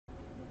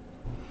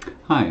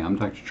Hi, I'm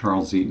Dr.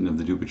 Charles Eaton of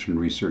the Dupuytren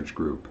Research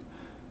Group.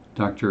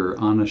 Dr.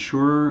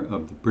 SSchurer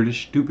of the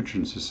British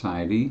Dupuytren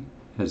Society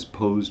has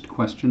posed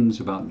questions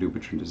about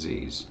Dupuytren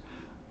disease.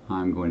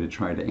 I'm going to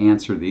try to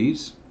answer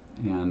these,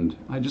 and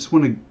I just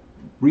want to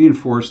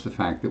reinforce the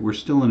fact that we're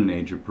still in an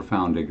age of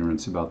profound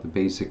ignorance about the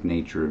basic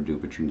nature of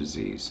Dupuytren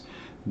disease.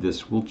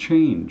 This will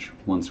change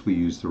once we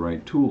use the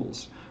right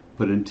tools.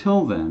 But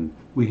until then,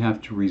 we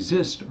have to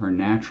resist our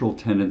natural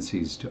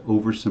tendencies to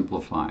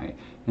oversimplify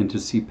and to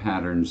see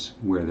patterns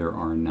where there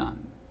are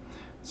none.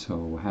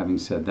 So having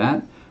said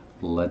that,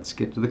 let's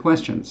get to the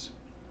questions.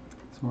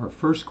 So our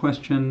first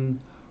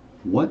question,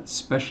 what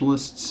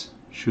specialists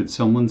should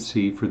someone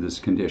see for this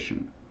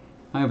condition?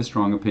 I have a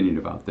strong opinion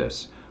about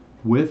this.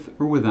 With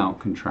or without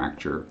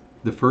contracture,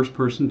 the first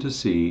person to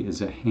see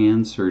is a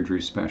hand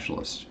surgery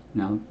specialist.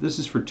 Now, this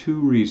is for two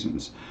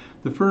reasons.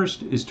 The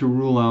first is to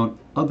rule out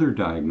other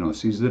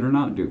diagnoses that are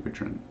not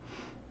Dupuytren.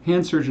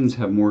 Hand surgeons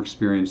have more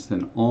experience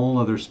than all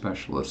other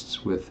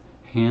specialists with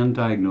hand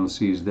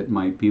diagnoses that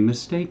might be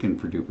mistaken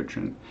for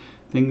Dupuytren.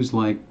 Things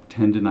like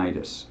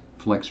tendinitis,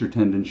 flexor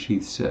tendon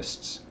sheath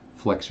cysts,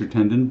 flexor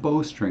tendon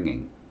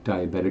bowstringing,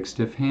 diabetic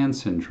stiff hand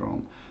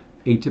syndrome,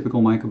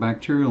 atypical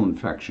mycobacterial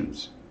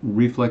infections,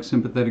 reflex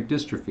sympathetic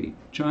dystrophy,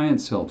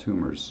 giant cell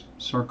tumors,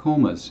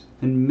 sarcomas,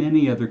 and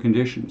many other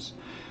conditions.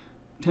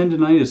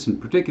 Tendinitis in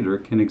particular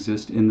can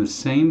exist in the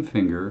same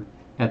finger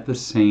at the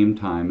same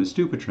time as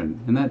Dupuytren,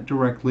 and that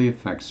directly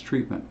affects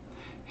treatment.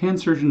 Hand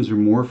surgeons are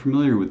more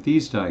familiar with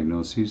these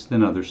diagnoses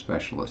than other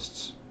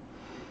specialists.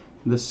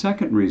 The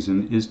second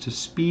reason is to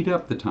speed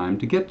up the time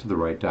to get to the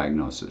right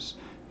diagnosis.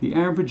 The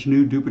average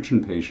new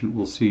Dupuytren patient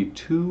will see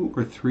 2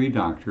 or 3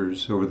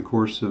 doctors over the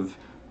course of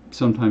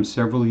sometimes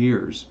several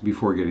years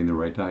before getting the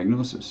right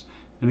diagnosis.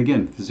 And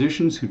again,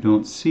 physicians who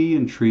don't see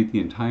and treat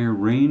the entire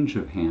range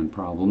of hand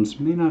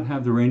problems may not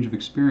have the range of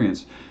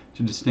experience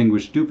to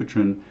distinguish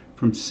Dupuytren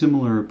from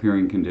similar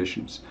appearing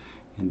conditions.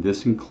 And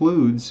this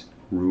includes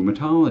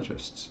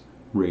rheumatologists,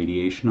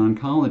 radiation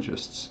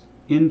oncologists,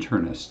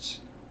 internists,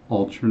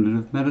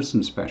 alternative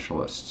medicine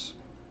specialists.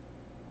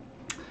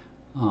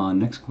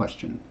 Next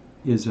question.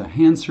 Is a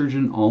hand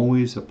surgeon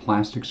always a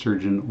plastic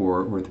surgeon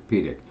or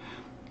orthopedic?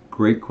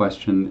 Great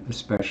question,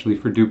 especially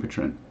for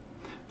Dupuytren.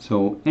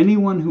 So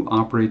anyone who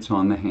operates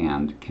on the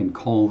hand can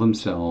call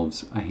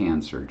themselves a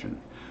hand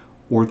surgeon.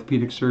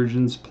 Orthopedic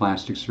surgeons,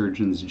 plastic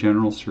surgeons,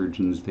 general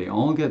surgeons, they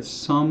all get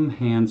some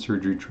hand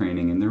surgery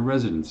training in their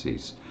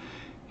residencies.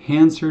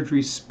 Hand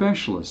surgery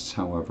specialists,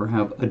 however,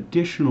 have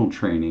additional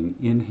training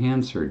in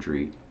hand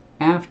surgery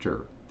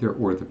after their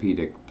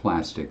orthopedic,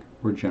 plastic,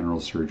 or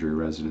general surgery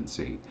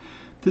residency.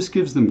 This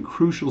gives them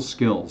crucial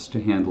skills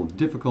to handle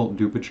difficult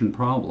Dupuytren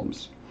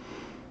problems.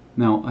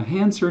 Now, a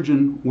hand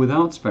surgeon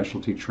without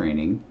specialty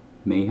training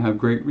may have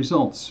great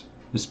results,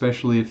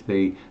 especially if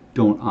they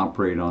don't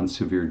operate on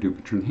severe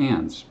Dupuytren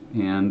hands,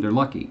 and they're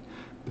lucky.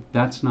 But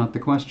that's not the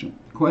question.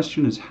 The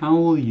question is, how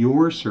will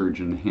your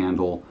surgeon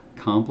handle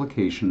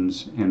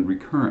complications and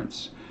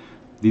recurrence?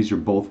 These are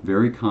both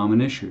very common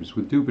issues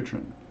with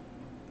Dupuytren.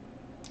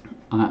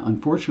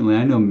 Unfortunately,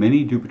 I know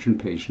many Dupuytren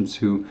patients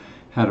who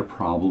had a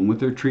problem with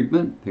their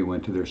treatment. They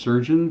went to their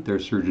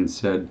surgeon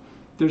said,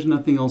 there's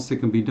nothing else that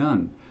can be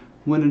done,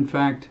 when in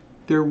fact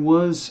there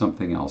was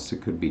something else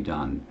that could be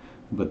done,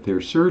 but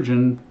their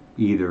surgeon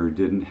either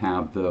didn't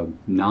have the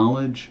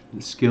knowledge,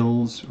 the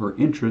skills, or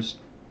interest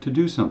to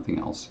do something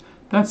else.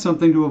 That's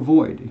something to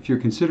avoid. If you're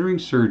considering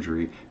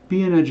surgery,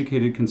 be an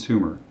educated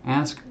consumer.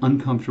 Ask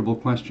uncomfortable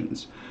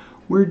questions.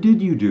 Where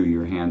did you do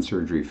your hand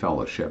surgery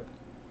fellowship?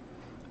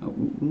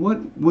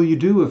 What will you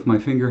do if my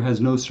finger has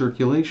no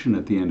circulation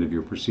at the end of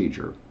your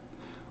procedure?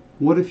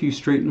 What if you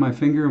straighten my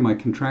finger and my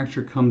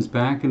contracture comes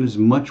back and is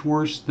much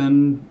worse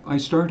than I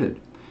started?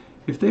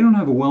 If they don't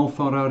have a well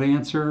thought out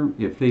answer,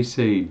 if they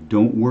say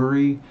don't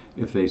worry,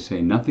 if they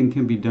say nothing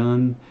can be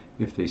done,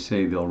 if they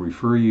say they'll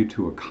refer you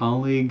to a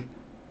colleague,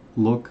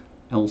 look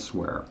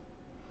elsewhere.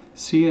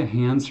 See a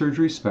hand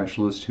surgery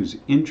specialist who's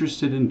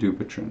interested in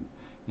Dupuytren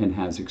and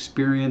has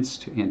experience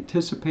to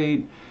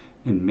anticipate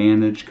and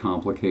manage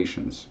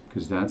complications,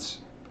 because that's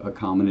a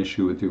common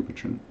issue with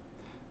Dupuytren.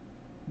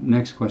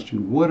 Next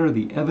question, what are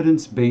the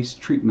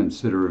evidence-based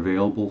treatments that are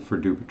available for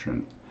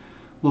Dupuytren?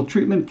 Well,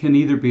 treatment can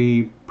either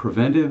be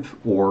preventive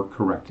or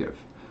corrective.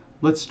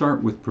 Let's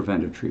start with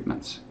preventive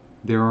treatments.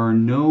 There are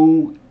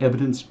no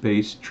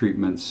evidence-based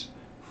treatments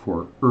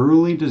for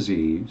early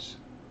disease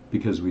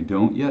because we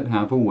don't yet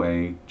have a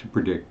way to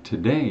predict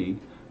today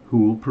who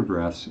will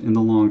progress in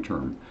the long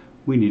term.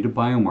 We need a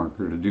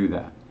biomarker to do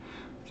that.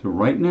 So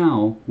right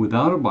now,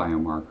 without a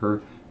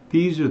biomarker,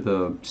 these are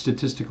the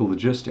statistical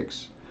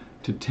logistics.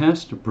 To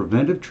test a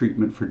preventive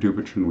treatment for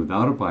Dupuytren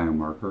without a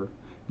biomarker,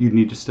 you'd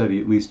need to study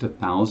at least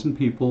 1,000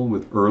 people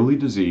with early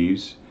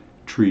disease,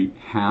 treat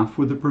half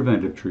with a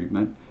preventive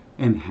treatment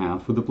and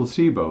half with a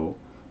placebo,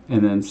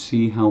 and then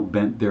see how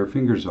bent their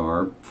fingers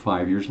are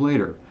 5 years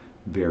later.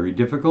 Very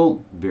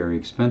difficult, very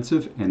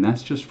expensive, and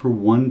that's just for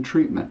one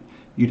treatment.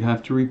 You'd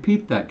have to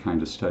repeat that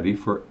kind of study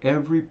for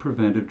every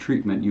preventive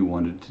treatment you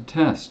wanted to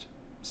test,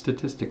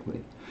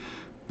 statistically.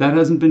 That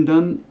hasn't been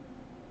done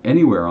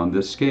anywhere on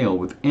this scale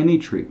with any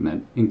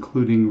treatment,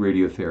 including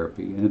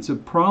radiotherapy. And it's a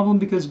problem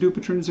because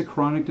Dupuytren is a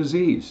chronic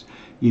disease.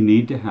 You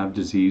need to have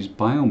disease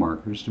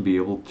biomarkers to be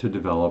able to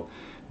develop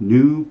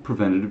new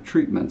preventative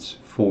treatments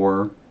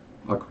for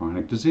a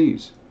chronic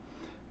disease.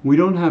 We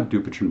don't have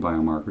Dupuytren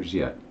biomarkers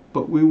yet,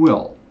 but we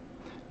will.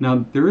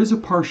 Now, there is a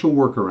partial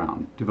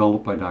workaround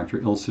developed by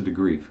Dr. Ilse de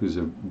Grief, who's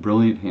a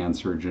brilliant hand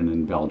surgeon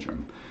in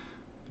Belgium.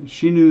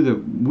 She knew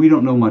that we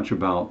don't know much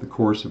about the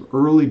course of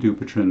early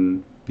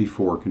Dupuytren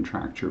before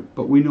contracture,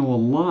 but we know a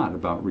lot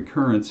about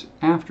recurrence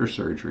after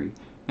surgery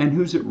and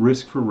who's at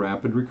risk for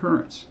rapid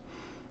recurrence.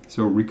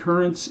 So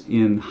recurrence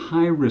in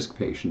high-risk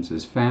patients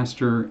is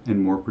faster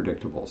and more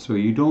predictable. So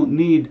you don't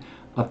need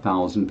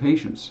 1,000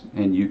 patients,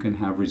 and you can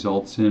have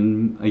results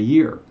in a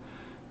year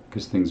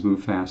because things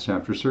move fast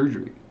after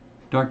surgery.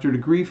 Dr. de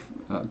Grief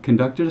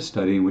conducted a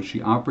study in which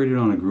she operated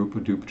on a group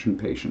of Dupuytren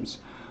patients.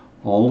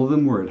 All of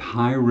them were at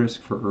high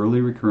risk for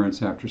early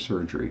recurrence after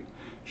surgery.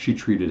 She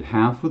treated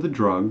half with a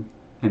drug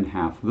and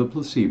half with a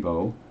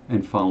placebo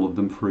and followed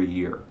them for a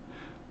year.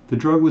 The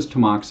drug was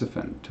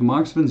tamoxifen.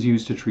 Tamoxifen is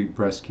used to treat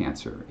breast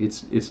cancer.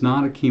 It's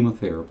not a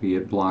chemotherapy.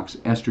 It blocks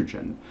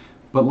estrogen.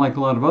 But like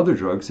a lot of other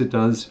drugs, it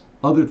does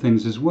other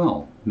things as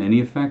well. Many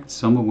effects,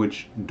 some of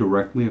which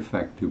directly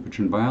affect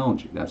Dupuytren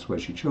biology. That's why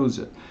she chose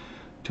it.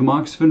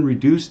 Tamoxifen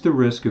reduced the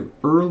risk of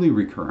early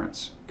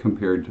recurrence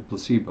compared to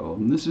placebo.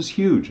 And this is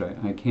huge.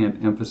 I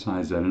can't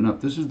emphasize that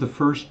enough. This is the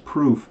first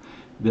proof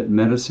that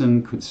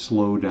medicine could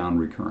slow down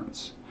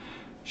recurrence.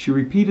 She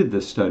repeated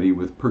this study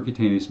with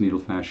percutaneous needle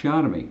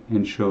fasciotomy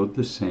and showed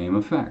the same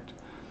effect.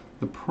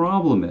 The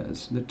problem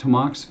is that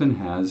tamoxifen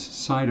has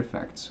side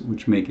effects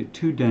which make it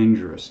too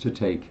dangerous to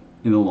take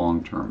in the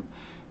long term,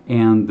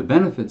 and the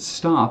benefits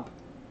stop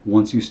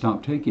once you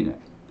stop taking it.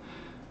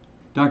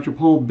 Dr.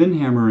 Paul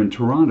Binhammer in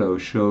Toronto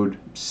showed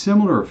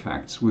similar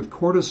effects with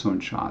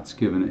cortisone shots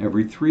given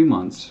every 3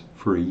 months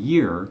for a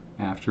year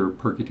after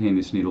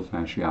percutaneous needle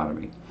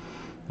fasciotomy.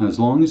 Now, as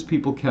long as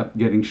people kept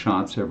getting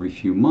shots every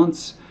few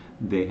months,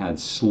 they had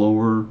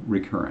slower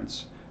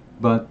recurrence,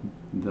 but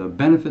the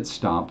benefit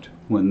stopped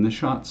when the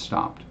shot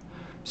stopped.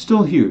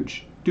 Still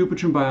huge.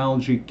 Dupuytren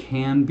biology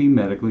can be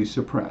medically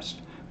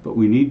suppressed, but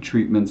we need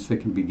treatments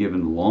that can be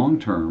given long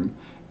term,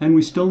 and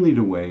we still need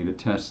a way to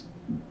test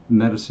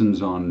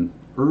medicines on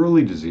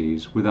early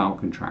disease without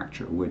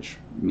contracture, which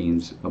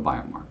means a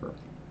biomarker.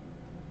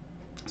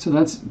 So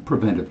that's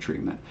preventive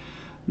treatment.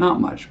 Not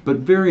much, but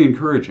very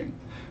encouraging.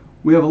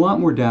 We have a lot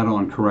more data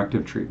on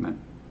corrective treatment,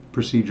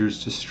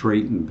 procedures to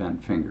straighten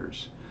bent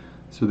fingers.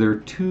 So there are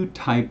two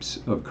types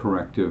of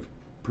corrective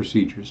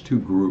procedures, two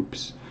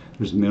groups.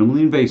 There's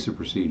minimally invasive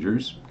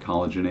procedures,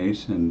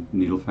 collagenase and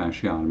needle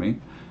fasciotomy,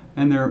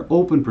 and there are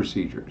open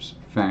procedures,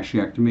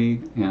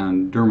 fasciectomy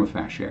and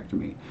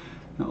dermofasciectomy.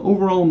 Now,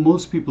 overall,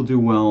 most people do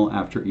well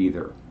after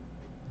either.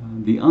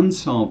 The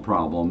unsolved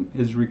problem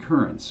is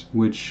recurrence,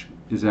 which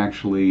is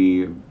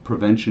actually a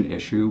prevention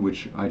issue,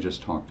 which I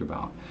just talked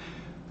about.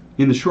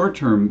 In the short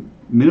term,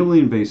 minimally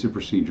invasive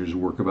procedures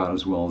work about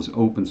as well as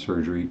open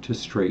surgery to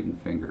straighten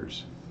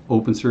fingers.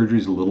 Open surgery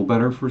is a little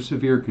better for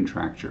severe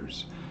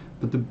contractures,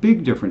 but the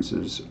big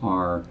differences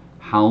are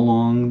how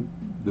long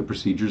the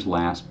procedures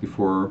last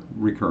before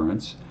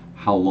recurrence,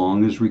 how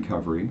long is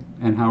recovery,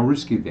 and how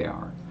risky they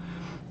are.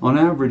 On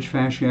average,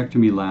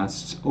 fasciectomy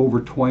lasts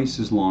over twice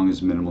as long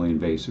as minimally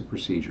invasive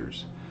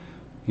procedures,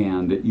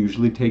 and it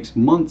usually takes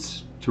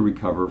months to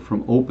recover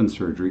from open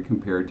surgery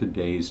compared to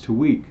days to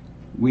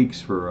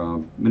weeks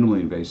for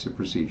minimally invasive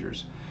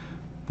procedures.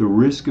 The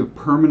risk of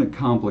permanent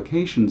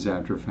complications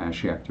after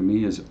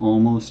fasciectomy is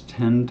almost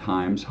 10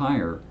 times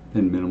higher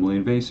than minimally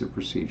invasive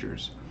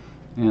procedures.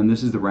 And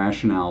this is the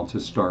rationale to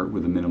start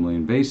with a minimally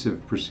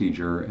invasive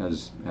procedure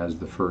as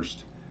the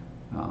first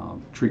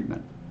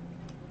treatment.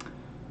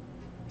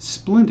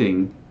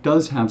 Splinting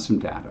does have some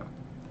data.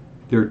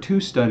 There are 2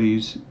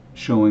 studies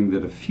showing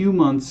that a few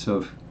months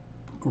of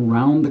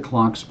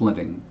around-the-clock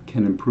splinting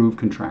can improve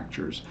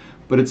contractures,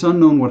 but it's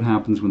unknown what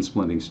happens when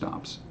splinting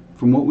stops.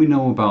 From what we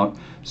know about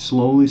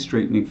slowly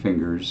straightening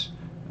fingers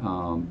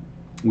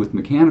with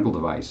mechanical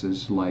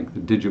devices like the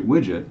digit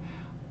widget,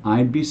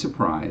 I'd be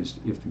surprised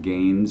if the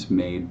gains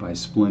made by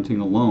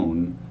splinting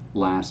alone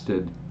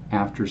lasted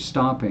after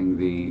stopping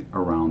the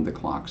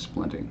around-the-clock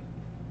splinting.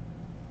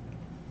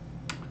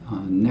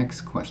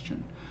 Next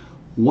question.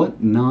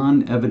 What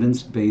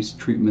non-evidence-based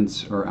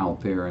treatments are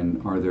out there,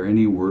 and are there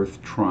any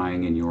worth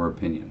trying in your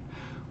opinion?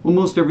 Well,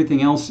 most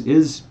everything else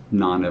is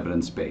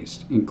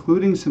non-evidence-based,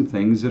 including some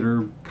things that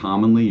are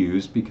commonly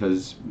used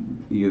because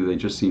either they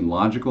just seem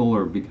logical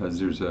or because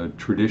there's a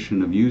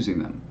tradition of using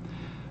them.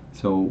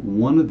 So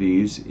one of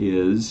these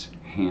is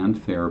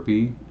hand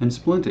therapy and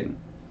splinting.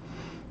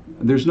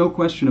 There's no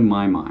question in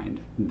my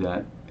mind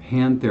that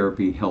hand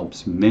therapy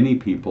helps many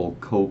people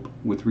cope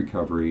with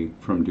recovery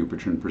from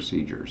Dupuytren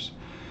procedures.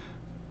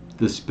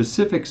 The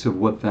specifics of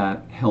what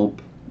that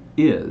help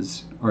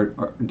is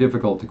are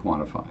difficult to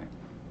quantify.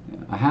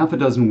 A half a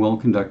dozen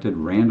well-conducted,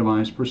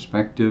 randomized,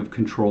 prospective,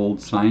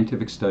 controlled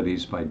scientific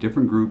studies by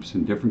different groups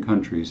in different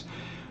countries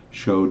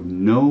showed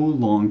no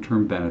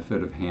long-term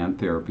benefit of hand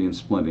therapy and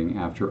splinting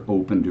after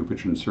open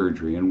Dupuytren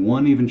surgery, and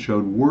one even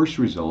showed worse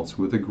results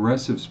with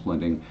aggressive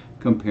splinting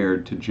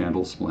compared to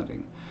gentle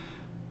splinting.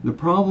 The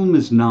problem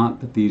is not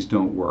that these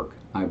don't work.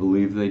 I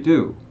believe they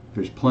do.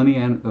 There's plenty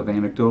of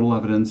anecdotal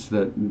evidence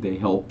that they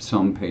help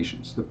some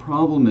patients. The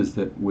problem is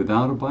that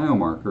without a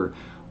biomarker,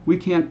 we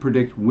can't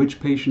predict which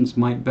patients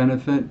might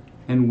benefit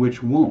and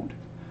which won't.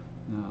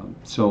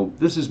 So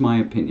this is my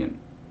opinion.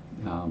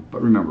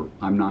 But remember,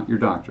 I'm not your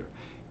doctor.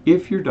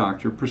 If your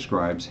doctor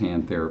prescribes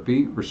hand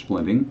therapy or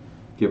splinting,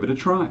 give it a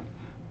try.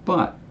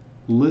 But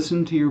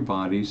listen to your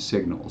body's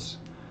signals.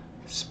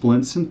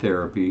 Splints and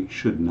therapy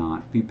should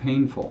not be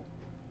painful.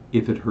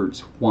 If it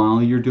hurts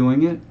while you're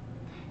doing it,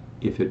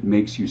 if it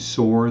makes you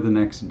sore the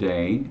next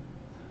day,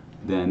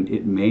 then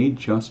it may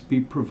just be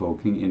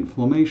provoking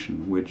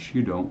inflammation, which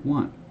you don't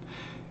want.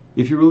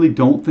 If you really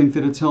don't think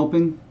that it's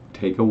helping,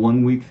 take a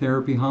 1-week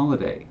therapy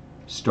holiday.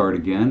 Start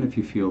again if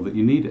you feel that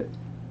you need it.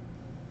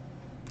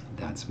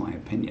 That's my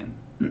opinion.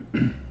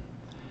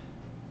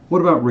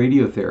 What about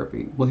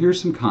radiotherapy? Well,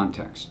 here's some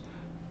context.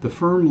 The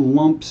firm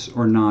lumps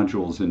or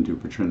nodules in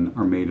Dupuytren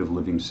are made of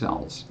living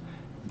cells.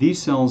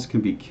 These cells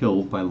can be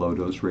killed by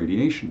low-dose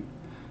radiation.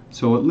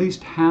 So at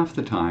least half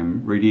the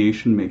time,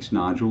 radiation makes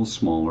nodules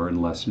smaller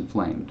and less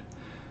inflamed.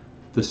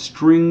 The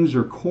strings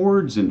or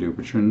cords in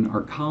Dupuytren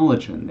are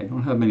collagen. They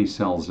don't have many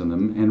cells in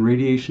them, and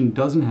radiation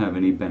doesn't have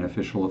any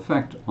beneficial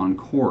effect on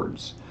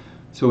cords.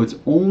 So it's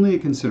only a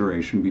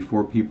consideration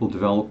before people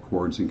develop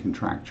cords and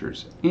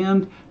contractures.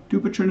 And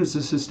Dupuytren is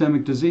a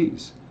systemic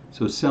disease,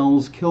 so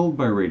cells killed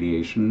by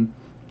radiation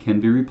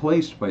can be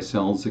replaced by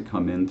cells that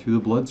come in through the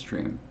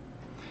bloodstream.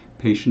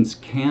 Patients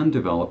can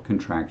develop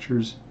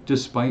contractures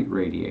despite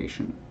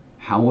radiation.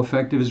 How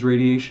effective is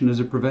radiation as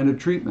a preventive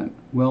treatment?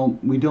 Well,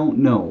 we don't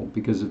know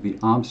because of the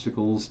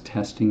obstacles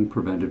testing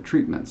preventive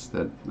treatments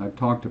that I've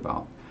talked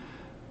about.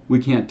 We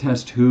can't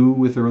test who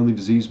with early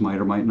disease might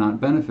or might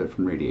not benefit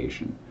from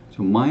radiation.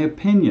 So my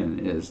opinion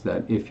is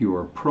that if you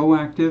are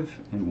proactive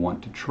and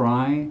want to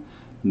try,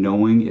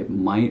 knowing it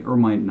might or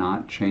might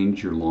not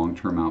change your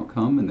long-term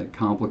outcome and that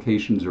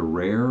complications are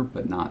rare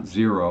but not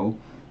zero,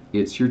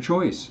 it's your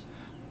choice.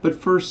 But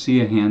first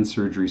see a hand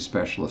surgery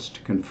specialist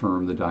to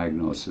confirm the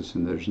diagnosis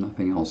and there's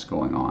nothing else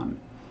going on.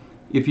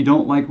 If you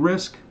don't like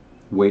risk,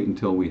 wait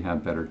until we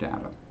have better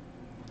data.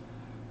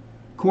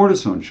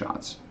 Cortisone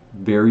shots,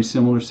 very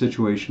similar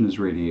situation as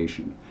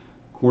radiation.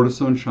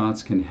 Cortisone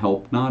shots can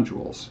help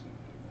nodules.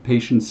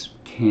 Patients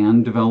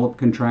can develop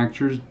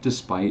contractures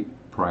despite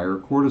prior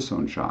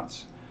cortisone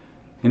shots.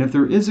 And if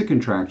there is a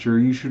contracture,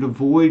 you should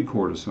avoid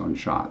cortisone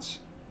shots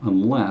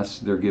unless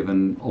they're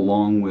given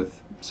along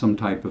with some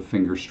type of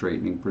finger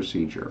straightening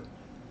procedure.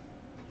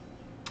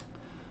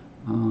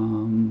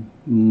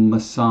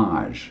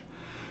 Massage.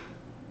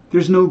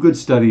 There's no good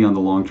study on the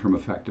long-term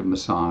effect of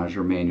massage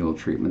or manual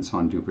treatments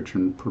on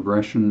Dupuytren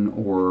progression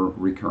or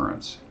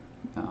recurrence.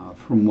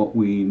 From what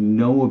we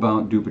know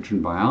about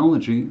Dupuytren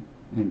biology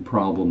and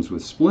problems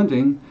with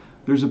splinting,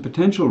 there's a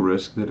potential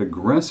risk that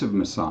aggressive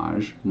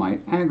massage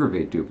might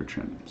aggravate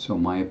Dupuytren. So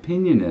my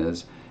opinion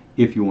is,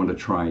 if you want to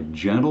try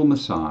gentle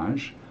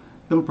massage,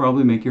 it'll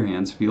probably make your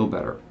hands feel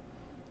better.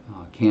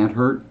 Can't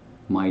hurt,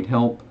 might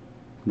help,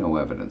 no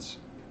evidence.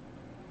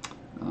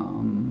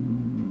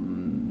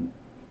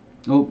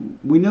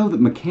 We know that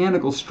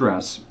mechanical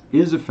stress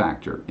is a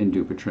factor in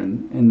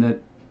Dupuytren and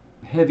that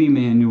heavy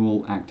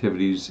manual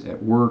activities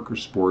at work or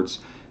sports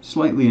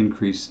slightly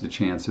increase the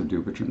chance of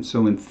Dupuytren.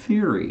 So in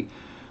theory,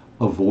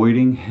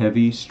 avoiding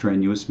heavy,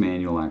 strenuous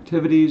manual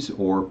activities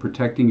or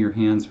protecting your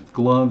hands with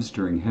gloves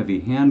during heavy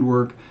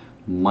handwork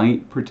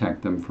might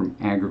protect them from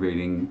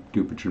aggravating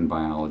Dupuytren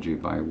biology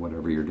by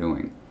whatever you're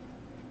doing,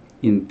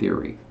 in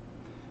theory.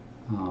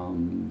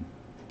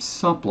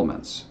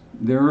 Supplements.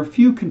 There are a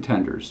few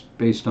contenders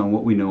based on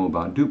what we know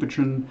about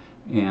Dupuytren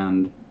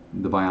and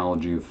the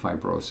biology of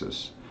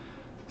fibrosis.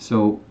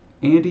 So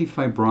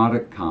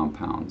antifibrotic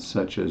compounds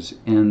such as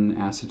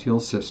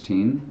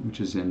N-acetylcysteine,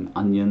 which is in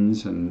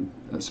onions and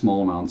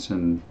small amounts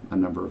in a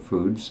number of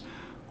foods,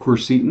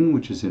 quercetin,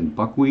 which is in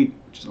buckwheat,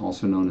 which is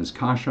also known as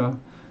kasha,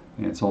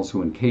 and it's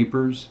also in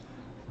capers,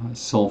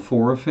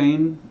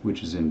 sulforaphane,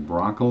 which is in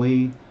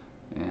broccoli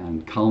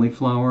and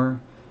cauliflower,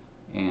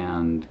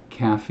 and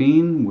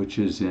caffeine, which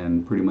is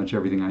in pretty much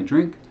everything I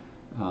drink,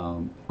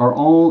 are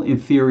all in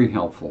theory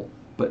helpful,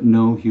 but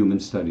no human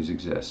studies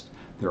exist.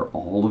 They're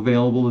all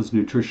available as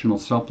nutritional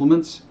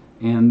supplements,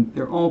 and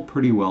they're all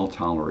pretty well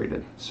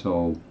tolerated,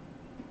 so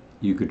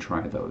you could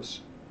try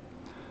those.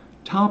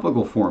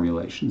 Topical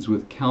formulations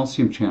with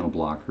calcium channel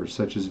blockers,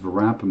 such as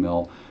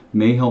verapamil,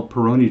 may help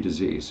Peyronie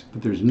disease,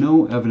 but there's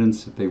no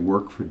evidence that they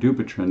work for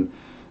Dupuytren,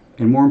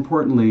 and more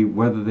importantly,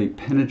 whether they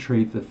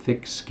penetrate the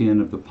thick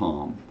skin of the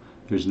palm.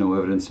 There's no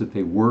evidence that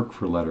they work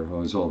for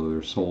Lederhose, although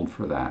they're sold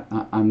for that.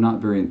 I'm not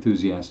very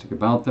enthusiastic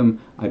about them.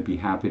 I'd be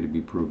happy to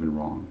be proven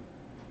wrong.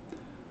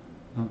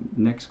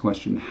 Next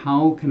question,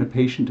 how can a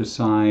patient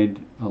decide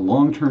a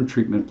long-term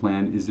treatment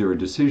plan? Is there a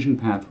decision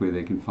pathway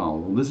they can follow?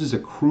 Well, this is a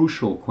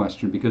crucial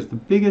question because the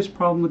biggest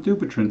problem with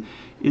Dupuytren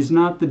is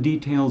not the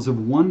details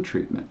of one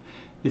treatment.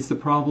 It's the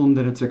problem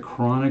that it's a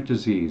chronic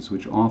disease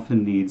which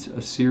often needs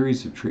a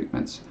series of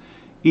treatments.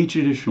 Each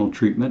additional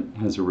treatment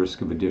has a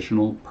risk of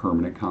additional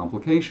permanent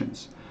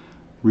complications.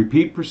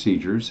 Repeat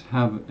procedures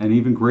have an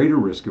even greater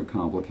risk of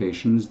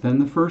complications than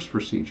the first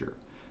procedure.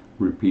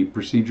 Repeat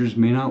procedures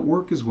may not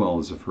work as well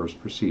as the first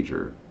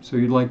procedure, so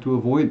you'd like to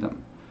avoid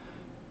them.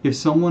 If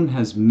someone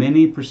has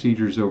many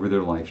procedures over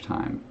their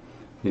lifetime,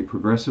 they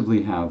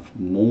progressively have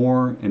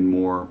more and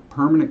more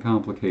permanent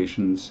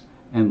complications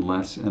and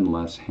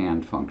less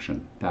hand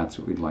function. That's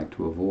what we'd like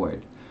to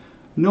avoid.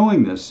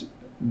 Knowing this,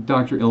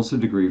 Dr. Ilse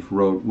de Greef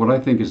wrote what I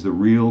think is the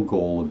real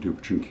goal of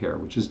Dupuytren care,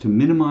 which is to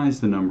minimize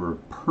the number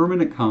of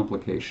permanent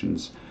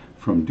complications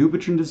from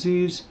Dupuytren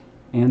disease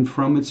and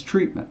from its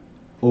treatment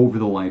over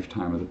the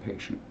lifetime of the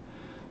patient.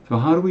 So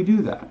how do we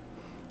do that?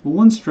 Well,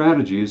 one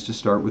strategy is to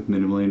start with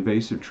minimally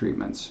invasive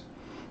treatments.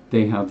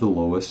 They have the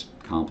lowest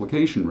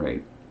complication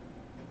rate.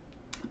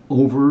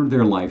 Over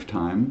their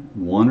lifetime,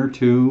 1 or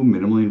 2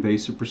 minimally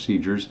invasive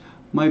procedures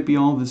might be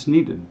all that's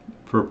needed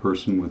for a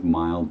person with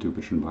mild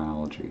Dupuytren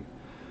biology.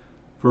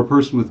 For a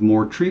person with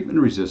more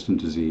treatment-resistant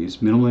disease,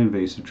 minimally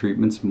invasive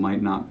treatments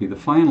might not be the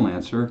final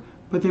answer,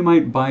 but they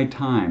might buy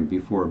time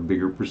before a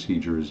bigger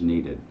procedure is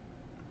needed.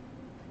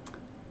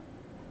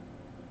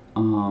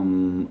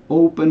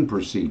 Open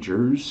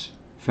procedures,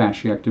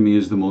 fasciectomy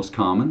is the most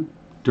common.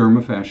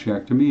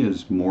 Dermofasciectomy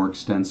is more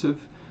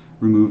extensive,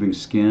 removing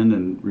skin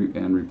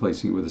and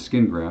replacing it with a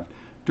skin graft.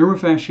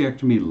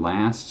 Dermofasciectomy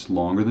lasts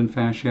longer than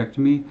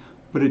fasciectomy,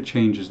 but it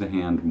changes the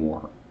hand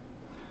more.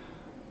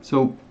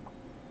 So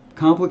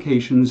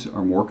complications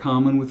are more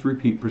common with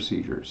repeat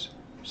procedures.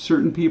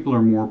 Certain people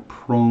are more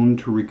prone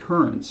to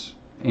recurrence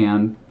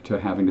and to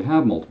having to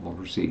have multiple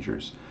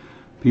procedures.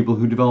 People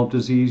who develop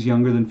disease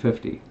younger than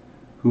 50,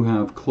 who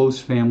have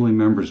close family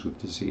members with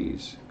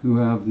disease, who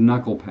have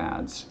knuckle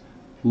pads,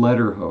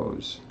 letter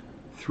hose,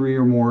 3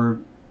 or more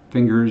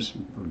fingers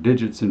or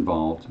digits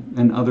involved,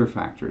 and other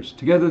factors.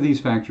 Together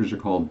these factors are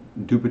called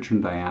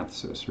Dupuytren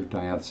diathesis or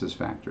diathesis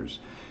factors.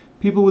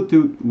 People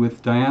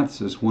with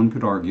diathesis, one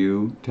could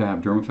argue, to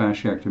have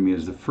dermofasciectomy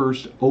as the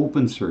first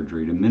open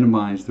surgery to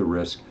minimize the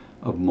risk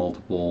of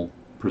multiple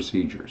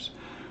procedures.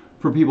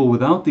 For people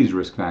without these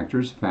risk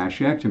factors,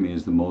 fasciectomy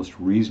is the most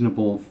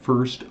reasonable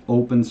first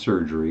open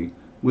surgery,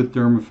 with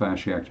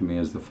dermofasciectomy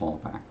as the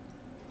fallback.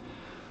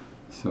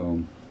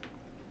 So,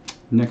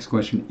 next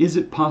question, is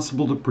it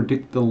possible to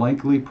predict the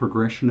likely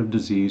progression of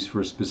disease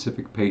for a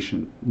specific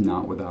patient,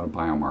 not without a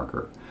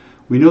biomarker?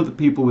 We know that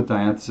people with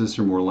diathesis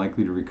are more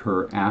likely to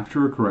recur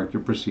after a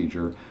corrective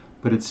procedure,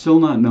 but it's still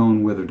not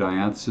known whether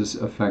diathesis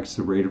affects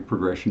the rate of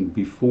progression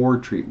before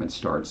treatment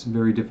starts. A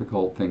very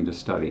difficult thing to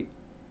study.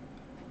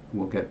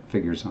 We'll get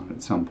figures on it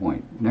at some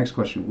point. Next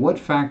question, what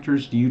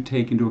factors do you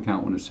take into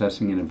account when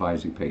assessing and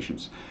advising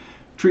patients?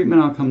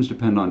 Treatment outcomes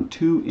depend on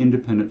 2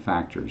 independent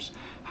factors,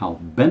 how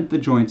bent the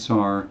joints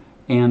are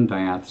and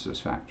diathesis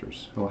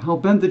factors. So how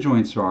bent the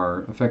joints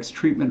are affects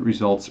treatment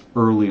results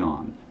early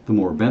on. The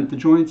more bent the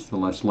joints, the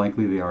less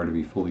likely they are to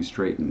be fully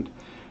straightened,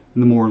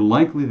 and the more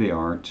likely they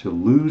are to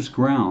lose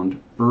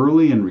ground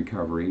early in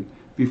recovery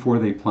before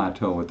they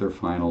plateau at their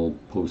final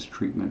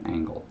post-treatment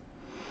angle.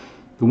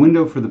 The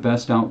window for the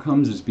best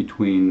outcomes is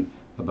between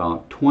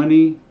about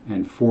 20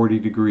 and 40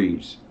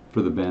 degrees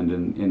for the bend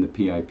in the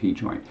PIP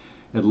joint.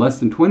 At less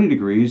than 20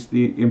 degrees,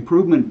 the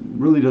improvement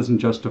really doesn't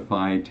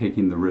justify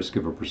taking the risk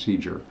of a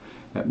procedure.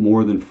 At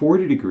more than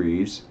 40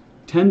 degrees,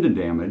 tendon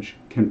damage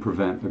can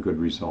prevent a good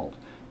result.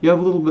 You have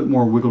a little bit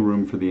more wiggle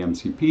room for the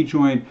MCP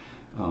joint.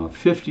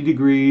 50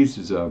 degrees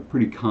is a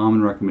pretty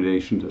common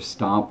recommendation to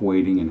stop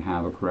waiting and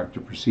have a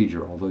corrective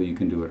procedure, although you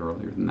can do it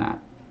earlier than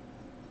that.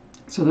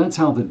 So that's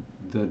how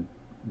the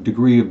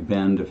degree of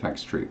bend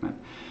affects treatment.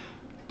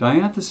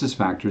 Diathesis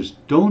factors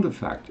don't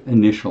affect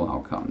initial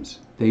outcomes.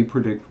 They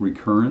predict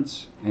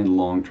recurrence and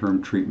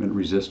long-term treatment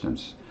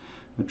resistance.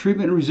 Now,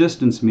 treatment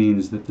resistance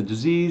means that the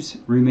disease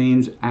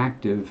remains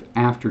active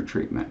after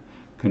treatment.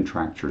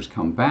 Contractures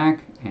come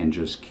back and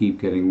just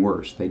keep getting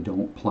worse. They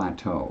don't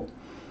plateau.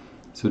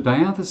 So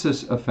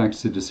diathesis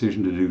affects the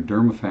decision to do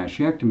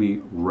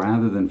dermofasciectomy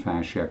rather than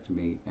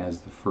fasciectomy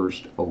as the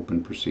first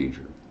open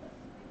procedure.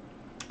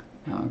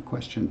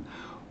 Question.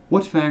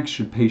 What facts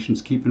should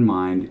patients keep in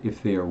mind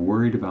if they are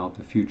worried about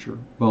the future?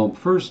 Well,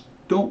 first,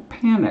 don't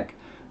panic.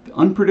 The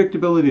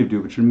unpredictability of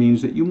Dupuytren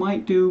means that you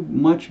might do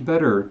much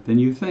better than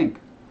you think.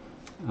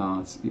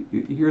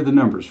 Here are the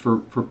numbers. For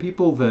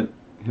people that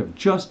have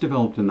just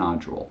developed a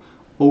nodule,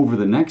 over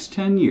the next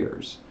 10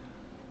 years,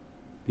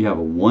 you have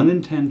a 1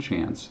 in 10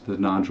 chance the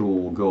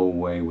nodule will go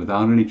away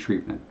without any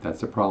treatment.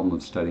 That's the problem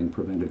of studying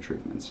preventive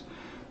treatments.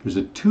 There's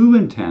a 2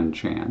 in 10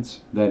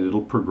 chance that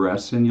it'll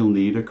progress and you'll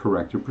need a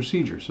corrective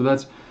procedure. So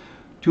that's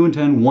 2 in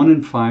 10, 1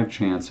 in 5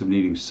 chance of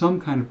needing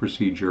some kind of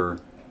procedure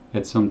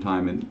at some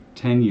time in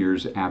 10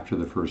 years after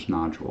the first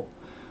nodule.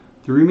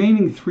 The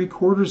remaining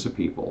 3/4 of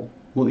people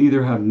will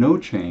either have no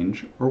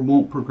change or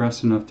won't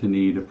progress enough to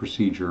need a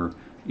procedure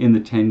in the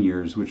 10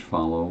 years which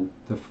follow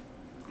the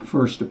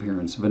first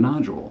appearance of a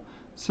nodule.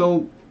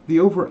 So the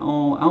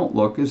overall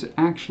outlook is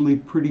actually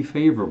pretty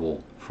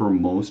favorable for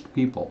most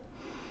people.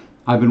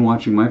 I've been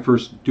watching my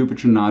first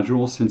Dupuytren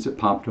nodule since it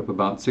popped up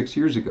about 6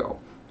 years ago.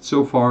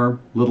 So far,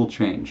 little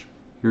change.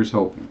 Here's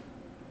hoping.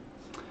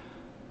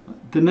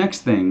 The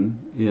next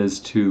thing is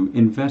to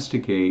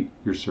investigate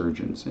your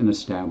surgeons and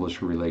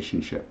establish a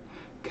relationship.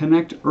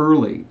 Connect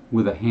early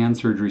with a hand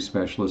surgery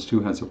specialist who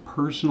has a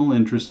personal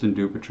interest in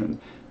Dupuytren.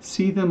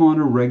 See them on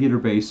a regular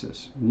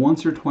basis,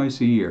 once or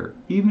twice a year,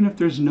 even if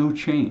there's no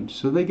change,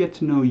 so they get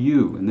to know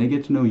you and they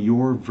get to know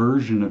your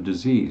version of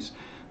disease.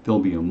 They'll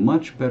be a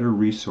much better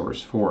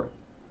resource for it.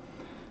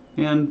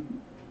 And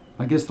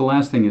I guess the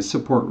last thing is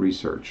support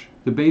research.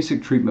 The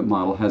basic treatment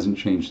model hasn't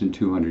changed in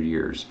 200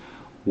 years.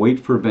 Wait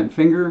for a bent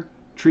finger,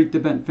 treat the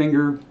bent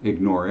finger,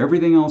 ignore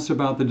everything else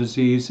about the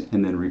disease,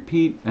 and then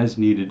repeat as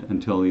needed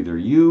until either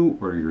you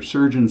or your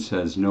surgeon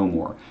says no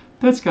more.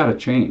 That's got to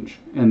change,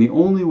 and the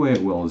only way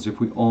it will is if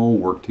we all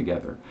work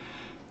together.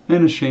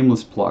 And a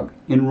shameless plug,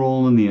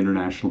 enroll in the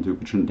International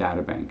Dupuytren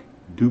Databank,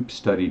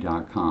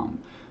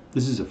 dupstudy.com.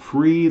 This is a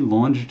free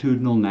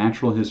longitudinal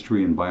natural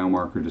history and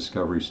biomarker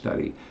discovery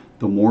study.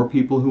 The more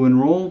people who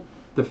enroll,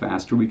 the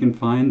faster we can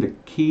find the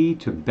key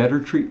to better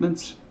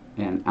treatments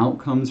and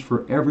outcomes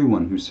for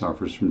everyone who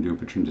suffers from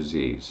Dupuytren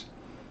disease.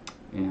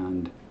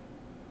 And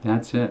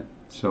that's it.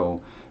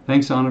 So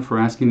thanks, Anna, for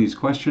asking these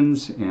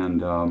questions,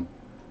 and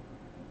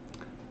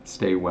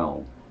stay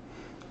well.